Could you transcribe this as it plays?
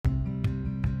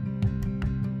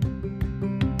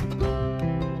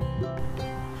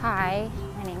Hi,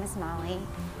 my name is Molly.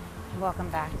 Welcome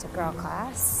back to Girl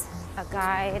Class, a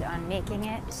guide on making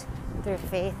it through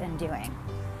faith and doing.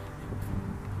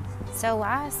 So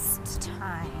last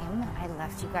time I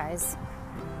left you guys,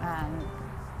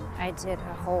 I did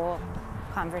a whole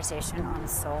conversation on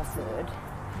soul food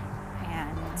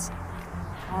and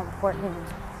how important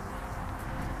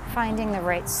finding the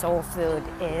right soul food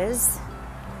is,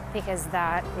 because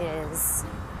that is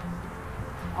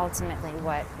ultimately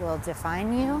what will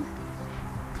define you,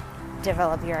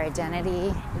 develop your identity,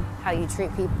 how you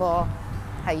treat people,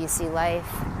 how you see life,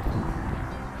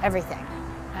 everything.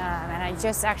 And I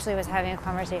just actually was having a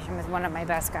conversation with one of my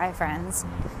best guy friends,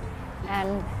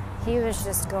 and he was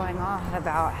just going off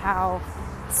about how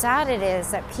sad it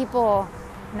is that people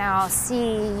now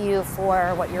see you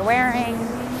for what you're wearing,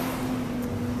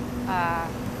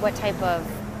 what type of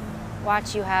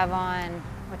watch you have on,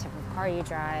 what type of car you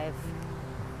drive,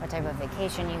 what type of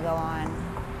vacation you go on,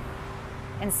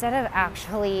 instead of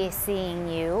actually seeing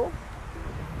you,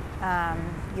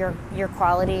 your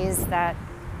qualities that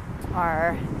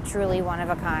are truly one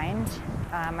of a kind.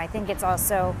 I think it's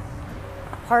also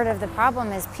part of the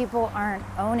problem is people aren't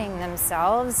owning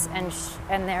themselves,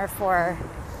 and therefore,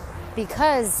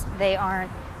 because they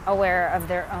aren't aware of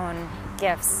their own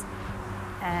gifts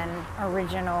and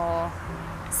original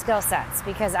skill sets,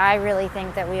 because I really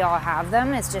think that we all have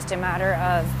them. It's just a matter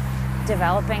of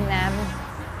developing them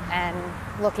and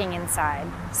looking inside.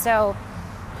 So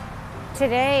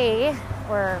today,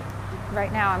 or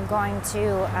right now, I'm going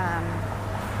to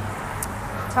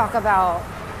talk about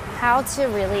how to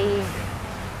really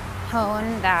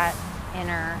hone that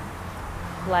inner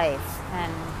life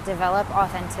and develop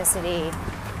authenticity.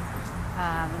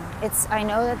 I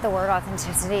know that the word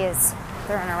authenticity is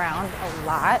thrown around a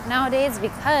lot nowadays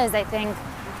because I think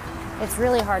it's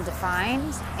really hard to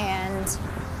find, and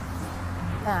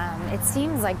it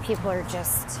seems like people are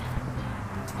just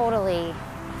totally,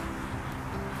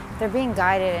 they're being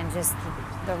guided in just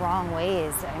the wrong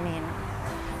ways. I mean,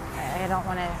 I don't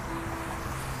want to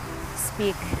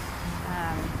speak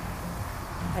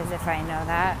as if I know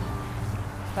that,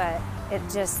 but it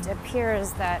just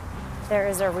appears that there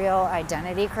is a real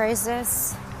identity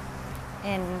crisis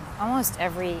in almost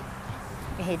every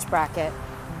age bracket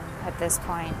at this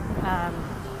point.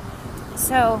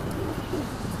 So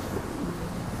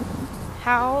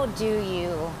how do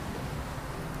you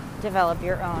develop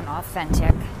your own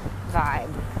authentic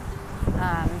vibe?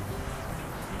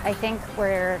 I think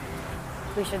where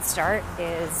we should start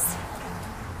is,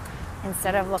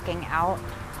 instead of looking out,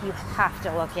 you have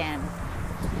to look in.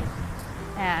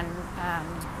 And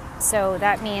so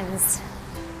that means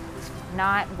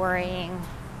not worrying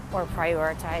or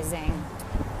prioritizing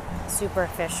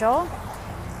superficial,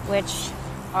 which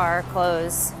are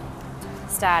clothes,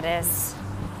 status,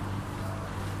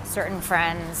 certain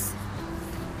friends,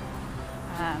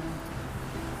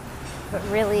 but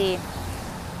really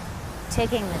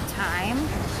taking the time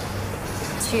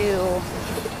to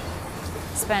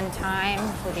spend time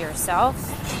with yourself,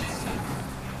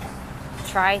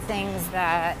 try things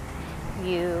that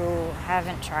you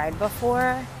haven't tried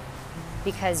before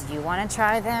because you want to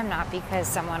try them, not because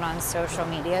someone on social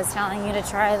media is telling you to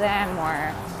try them,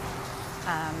 or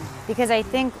because I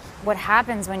think what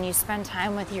happens when you spend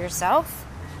time with yourself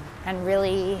and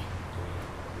really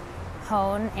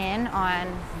hone in on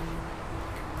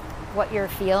what you're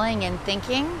feeling and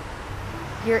thinking,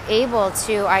 you're able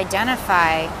to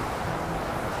identify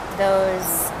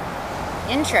those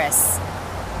interests.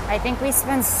 I think we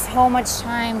spend so much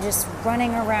time just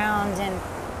running around and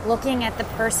looking at the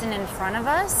person in front of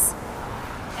us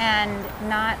and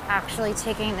not actually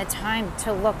taking the time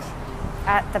to look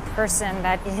at the person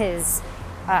that is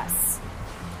us.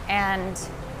 And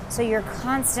so you're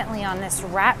constantly on this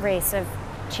rat race of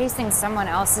chasing someone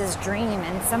else's dream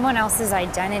and someone else's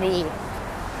identity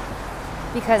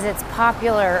because it's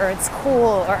popular or it's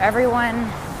cool or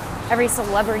every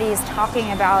celebrity is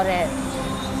talking about it.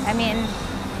 I mean,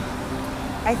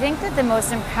 I think that the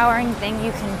most empowering thing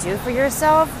you can do for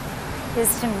yourself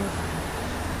is to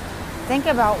think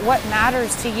about what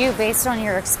matters to you based on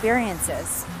your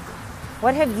experiences.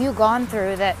 What have you gone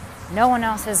through that no one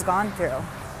else has gone through?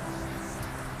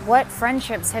 What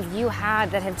friendships have you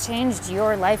had that have changed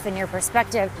your life and your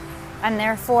perspective and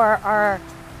therefore are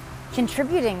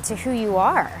contributing to who you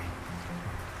are?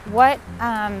 What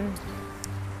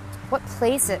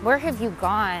places, where have you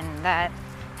gone that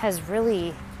has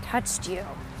really touched you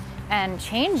and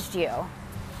changed you?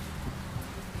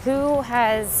 Who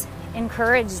has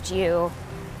encouraged you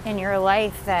in your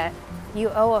life that you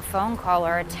owe a phone call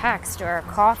or a text or a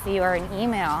coffee or an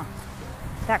email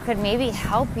that could maybe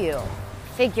help you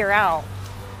figure out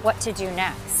what to do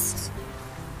next.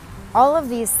 All of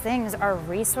these things are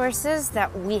resources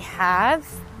that we have,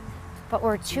 but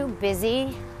we're too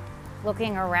busy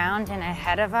looking around and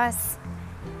ahead of us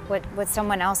what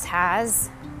someone else has,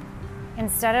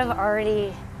 instead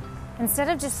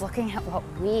of just looking at what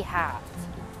we have.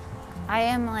 I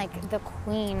am like the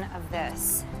queen of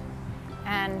this.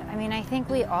 And I mean, I think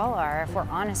we all are, if we're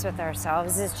honest with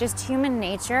ourselves. It's just human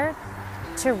nature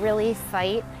to really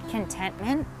fight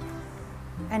contentment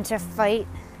and to fight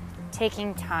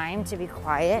taking time to be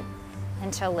quiet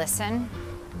and to listen.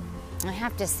 I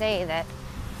have to say that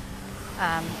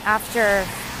after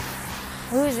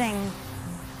losing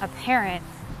a parent,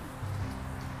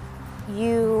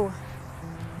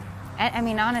 I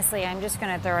mean, honestly, I'm just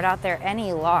going to throw it out there,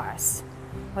 any loss,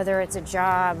 whether it's a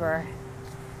job or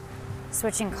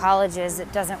switching colleges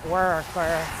that doesn't work,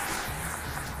 or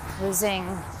losing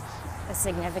a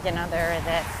significant other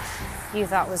that you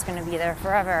thought was going to be there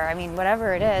forever. I mean,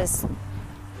 whatever it is,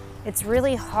 it's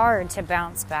really hard to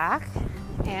bounce back.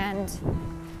 And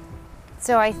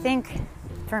so I think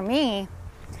for me,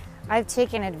 I've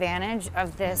taken advantage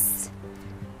of this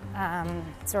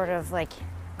sort of like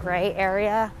gray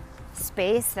area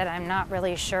space that I'm not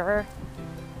really sure.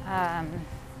 I'm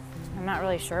not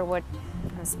really sure what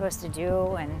I'm supposed to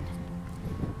do and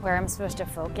where I'm supposed to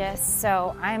focus.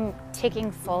 So I'm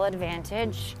taking full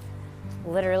advantage,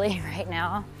 literally right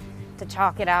now, to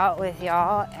talk it out with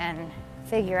y'all and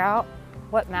figure out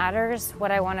what matters,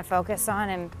 what I want to focus on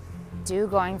and do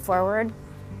going forward.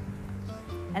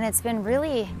 And it's been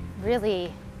really,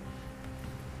 really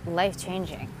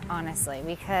life-changing, honestly,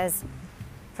 because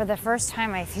for the first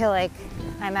time I feel like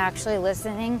I'm actually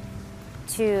listening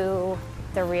to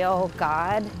the real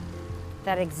God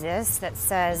that exists, that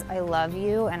says, I love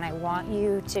you and I want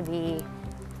you to be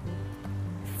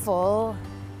full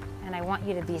and I want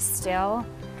you to be still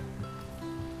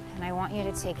and I want you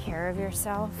to take care of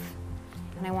yourself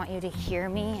and I want you to hear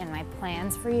me and my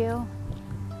plans for you.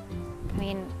 I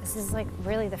mean, this is like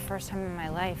really the first time in my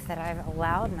life that I've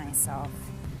allowed myself,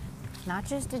 not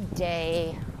just a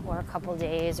day or a couple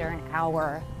days or an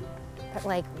hour, but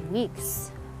like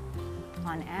weeks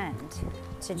on end,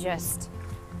 to just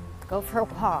go for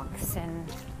walks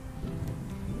and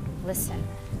listen.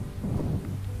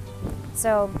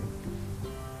 So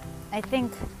I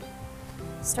think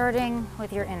starting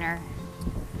with your inner,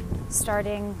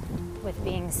 starting with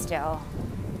being still,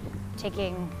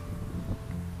 taking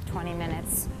 20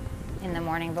 minutes in the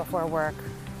morning before work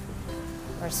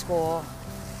or school,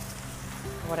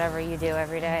 whatever you do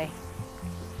every day,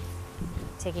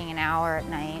 taking an hour at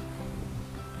night,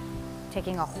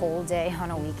 taking a whole day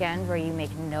on a weekend where you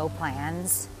make no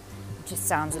plans. It just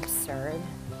sounds absurd,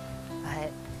 but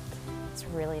it's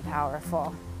really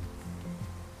powerful.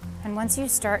 And once you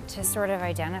start to sort of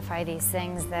identify these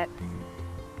things that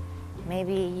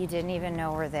maybe you didn't even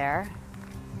know were there,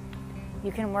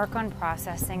 you can work on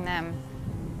processing them,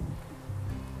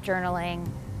 journaling,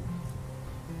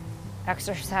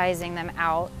 exercising them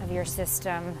out of your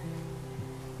system,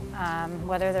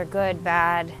 whether they're good,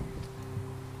 bad,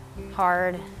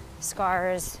 hard,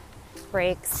 scars,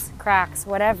 breaks, cracks,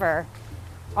 whatever.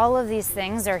 All of these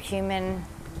things are human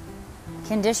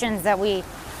conditions that we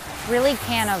really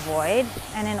can't avoid.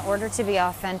 And in order to be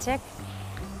authentic,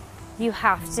 you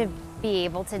have to be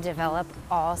able to develop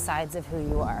all sides of who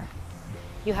you are.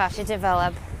 You have to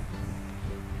develop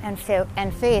and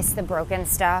face the broken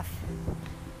stuff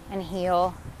and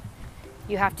heal.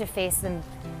 You have to face the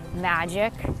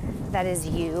magic that is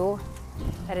you,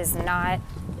 that is not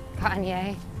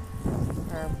Kanye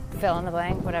or fill in the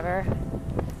blank, whatever,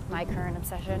 my current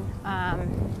obsession.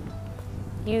 And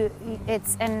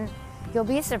you'll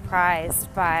be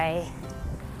surprised by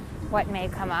what may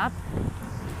come up.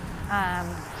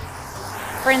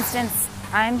 For instance,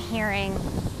 I'm hearing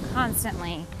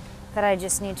constantly that I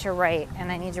just need to write,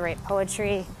 and I need to write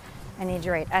poetry, I need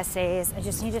to write essays, I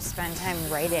just need to spend time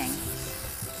writing.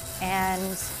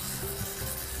 And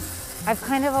I've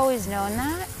kind of always known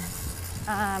that,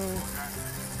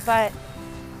 but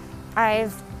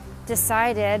I've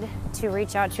decided to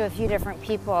reach out to a few different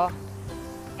people,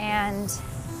 and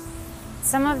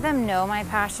some of them know my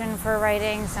passion for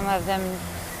writing, some of them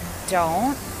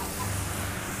don't,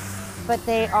 but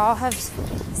they all have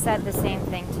said the same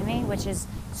thing to me, which is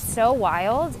so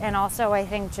wild, and also I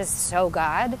think just so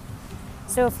God.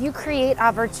 So if you create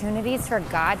opportunities for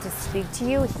God to speak to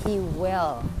you, He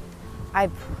will. I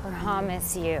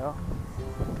promise you.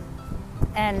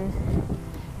 And,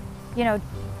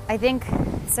 I think,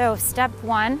 so step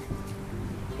one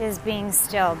is being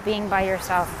still, being by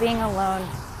yourself, being alone,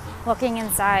 looking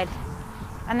inside.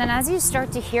 And then as you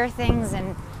start to hear things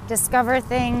and discover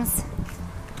things.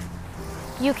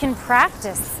 You can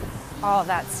practice all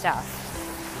that stuff,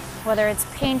 whether it's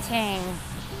painting,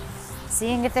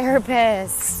 seeing a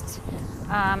therapist,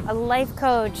 a life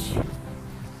coach,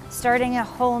 starting a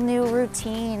whole new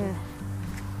routine,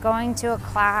 going to a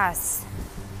class,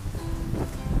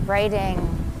 writing,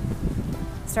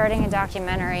 starting a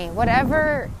documentary,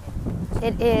 whatever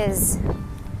it is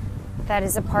that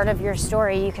is a part of your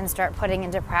story, you can start putting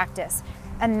into practice.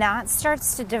 And that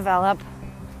starts to develop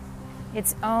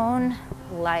its own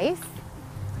life,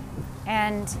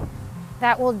 and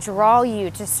that will draw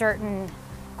you to certain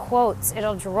quotes.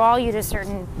 It'll draw you to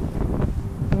certain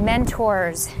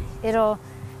mentors. It'll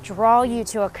draw you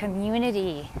to a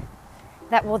community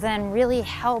that will then really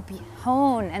help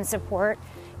hone and support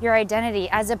your identity,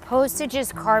 as opposed to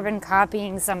just carbon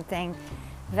copying something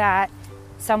that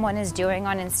someone is doing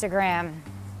on Instagram,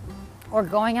 or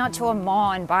going out to a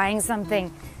mall and buying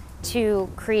something to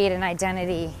create an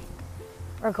identity,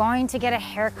 or going to get a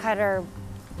haircut or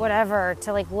whatever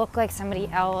to like look like somebody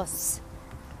else.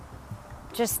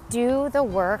 Just do the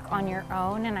work on your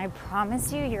own, and I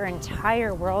promise you your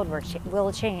entire world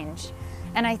will change.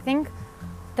 And I think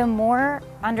the more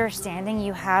understanding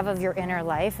you have of your inner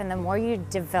life, and the more you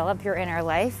develop your inner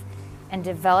life and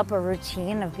develop a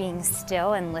routine of being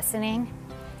still and listening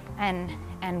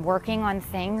and working on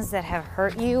things that have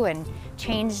hurt you and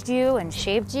changed you and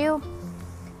shaped you,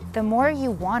 the more you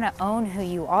want to own who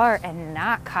you are and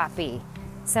not copy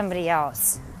somebody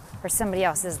else or somebody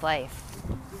else's life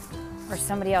or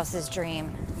somebody else's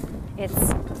dream.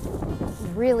 It's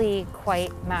really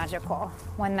quite magical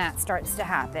when that starts to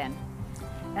happen.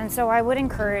 And so I would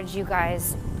encourage you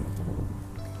guys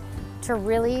to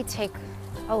really take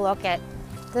a look at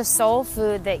the soul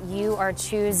food that you are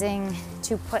choosing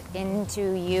to put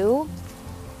into you,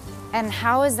 and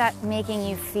how is that making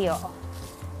you feel?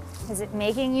 Is it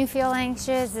making you feel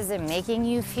anxious? Is it making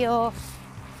you feel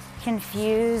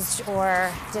confused or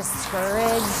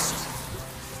discouraged?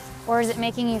 Or is it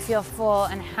making you feel full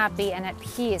and happy and at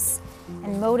peace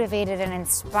and motivated and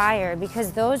inspired?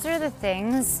 Because those are the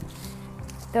things,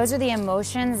 those are the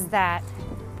emotions that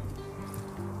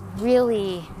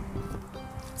really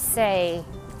say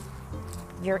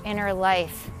your inner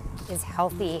life is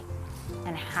healthy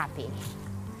and happy.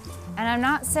 And I'm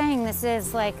not saying this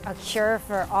is like a cure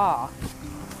for all,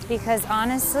 because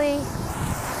honestly,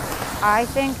 I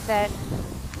think that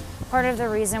part of the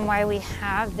reason why we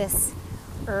have this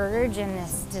urge and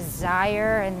this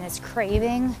desire and this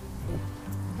craving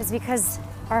is because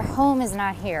our home is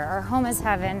not here. Our home is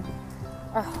heaven.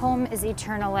 Our home is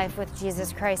eternal life with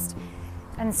Jesus Christ.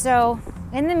 And so,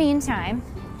 in the meantime,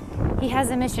 He has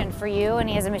a mission for you and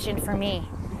He has a mission for me.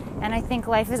 And I think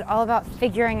life is all about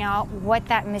figuring out what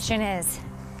that mission is.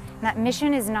 And that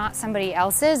mission is not somebody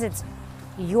else's, it's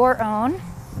your own.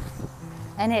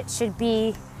 And it should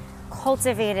be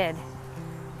cultivated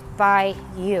by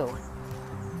you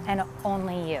and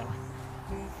only you.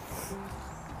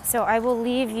 So I will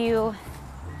leave you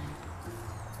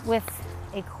with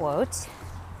a quote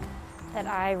that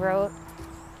I wrote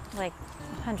like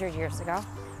 100 years ago.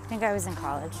 I think I was in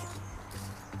college.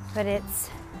 But it's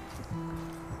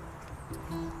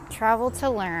travel to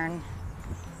learn,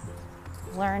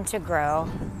 learn to grow,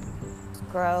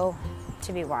 grow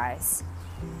to be wise.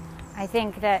 I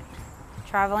think that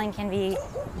traveling can be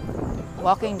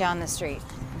walking down the street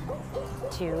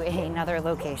to another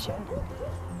location.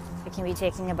 It can be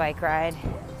taking a bike ride.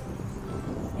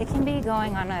 It can be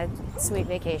going on a sweet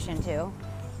vacation too,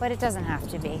 but it doesn't have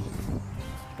to be.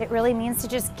 It really means to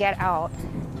just get out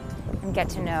and get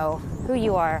to know who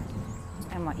you are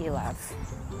and what you love.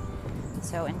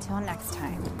 So until next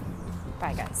time,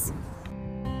 bye guys.